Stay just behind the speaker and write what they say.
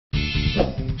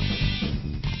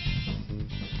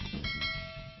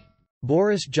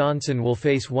Boris Johnson will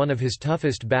face one of his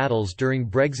toughest battles during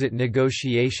Brexit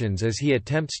negotiations as he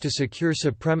attempts to secure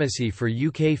supremacy for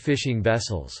UK fishing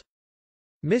vessels.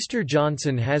 Mr.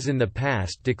 Johnson has in the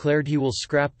past declared he will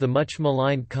scrap the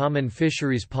much-maligned Common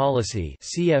Fisheries Policy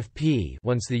 (CFP)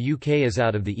 once the UK is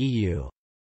out of the EU.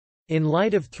 In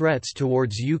light of threats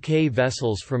towards UK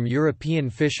vessels from European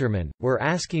fishermen, we're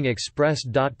asking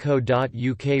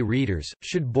Express.co.uk readers,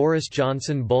 should Boris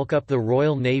Johnson bulk up the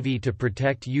Royal Navy to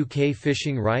protect UK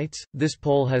fishing rights? This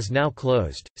poll has now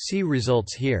closed, see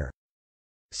results here.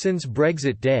 Since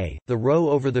Brexit Day, the row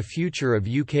over the future of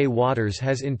UK waters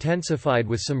has intensified,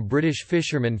 with some British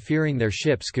fishermen fearing their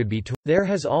ships could be torn. There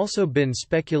has also been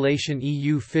speculation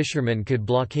EU fishermen could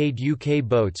blockade UK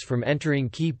boats from entering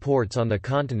key ports on the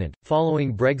continent.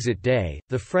 Following Brexit Day,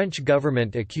 the French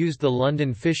government accused the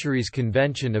London Fisheries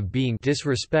Convention of being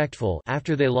disrespectful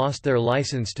after they lost their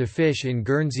license to fish in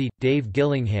Guernsey. Dave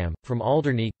Gillingham, from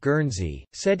Alderney, Guernsey,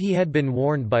 said he had been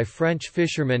warned by French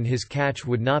fishermen his catch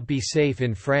would not be safe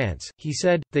in France. He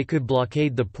said, "They could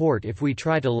blockade the port if we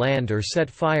try to land or set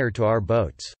fire to our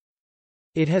boats.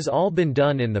 It has all been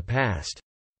done in the past."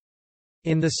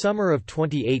 In the summer of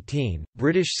 2018,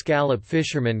 British scallop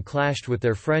fishermen clashed with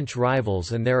their French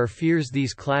rivals, and there are fears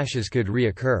these clashes could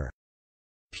reoccur.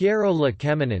 Piero Le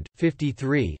Keminant,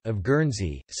 53, of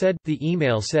Guernsey, said, "The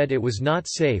email said it was not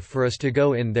safe for us to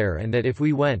go in there and that if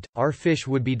we went, our fish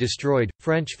would be destroyed.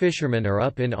 French fishermen are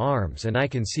up in arms and I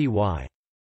can see why.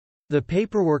 The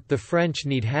paperwork the French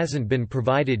need hasn't been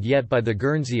provided yet by the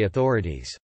Guernsey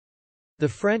authorities. The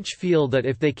French feel that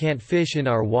if they can't fish in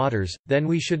our waters, then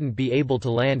we shouldn't be able to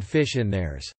land fish in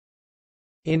theirs."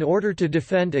 In order to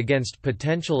defend against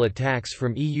potential attacks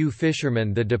from EU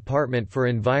fishermen, the Department for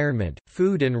Environment,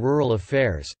 Food and Rural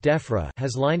Affairs (DEFRA)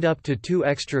 has lined up to 2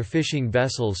 extra fishing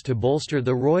vessels to bolster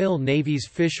the Royal Navy's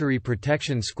Fishery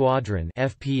Protection Squadron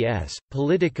 (FPS).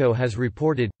 Politico has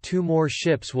reported 2 more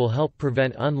ships will help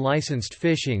prevent unlicensed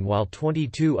fishing, while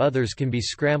 22 others can be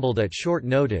scrambled at short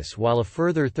notice, while a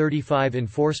further 35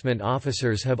 enforcement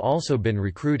officers have also been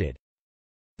recruited.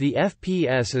 The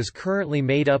FPS is currently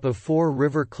made up of 4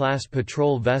 River-class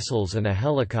patrol vessels and a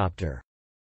helicopter.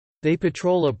 They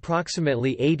patrol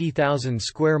approximately 80,000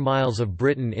 square miles of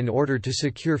Britain in order to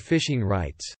secure fishing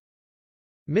rights.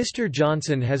 Mr.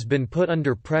 Johnson has been put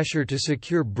under pressure to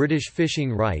secure British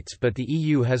fishing rights, but the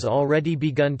EU has already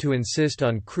begun to insist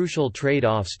on crucial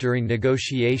trade-offs during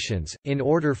negotiations. In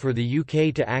order for the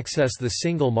UK to access the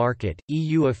single market,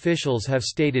 EU officials have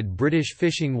stated British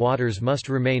fishing waters must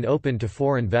remain open to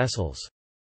foreign vessels.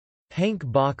 Henk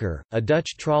Bakker, a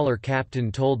Dutch trawler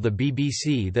captain, told the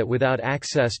BBC that without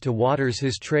access to waters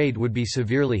his trade would be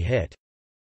severely hit.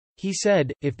 He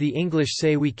said, "If the English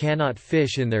say we cannot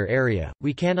fish in their area,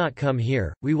 we cannot come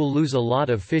here, we will lose a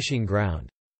lot of fishing ground.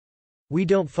 We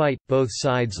don't fight, both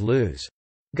sides lose.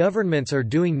 Governments are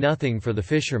doing nothing for the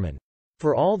fishermen.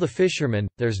 For all the fishermen,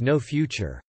 there's no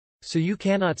future. So you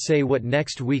cannot say what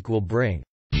next week will bring."